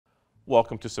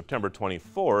Welcome to September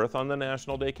 24th on the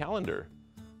National Day calendar.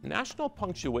 National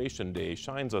Punctuation Day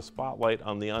shines a spotlight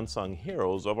on the unsung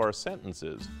heroes of our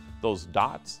sentences. Those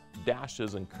dots,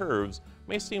 dashes, and curves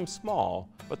may seem small,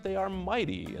 but they are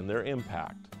mighty in their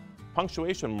impact.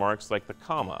 Punctuation marks like the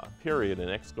comma, period,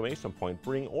 and exclamation point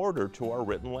bring order to our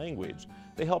written language.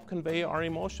 They help convey our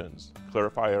emotions,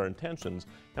 clarify our intentions,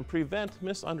 and prevent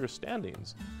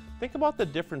misunderstandings. Think about the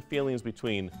different feelings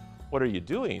between "what are you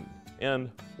doing?"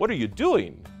 and "what are you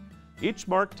doing?" Each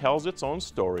mark tells its own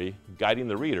story, guiding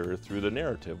the reader through the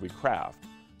narrative we craft.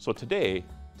 So today,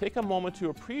 take a moment to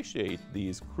appreciate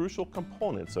these crucial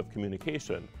components of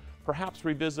communication. Perhaps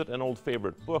revisit an old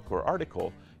favorite book or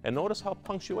article and notice how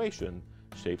punctuation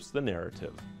shapes the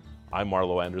narrative. I'm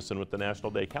Marlo Anderson with the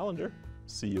National Day Calendar.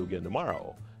 See you again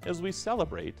tomorrow as we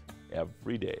celebrate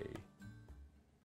every day.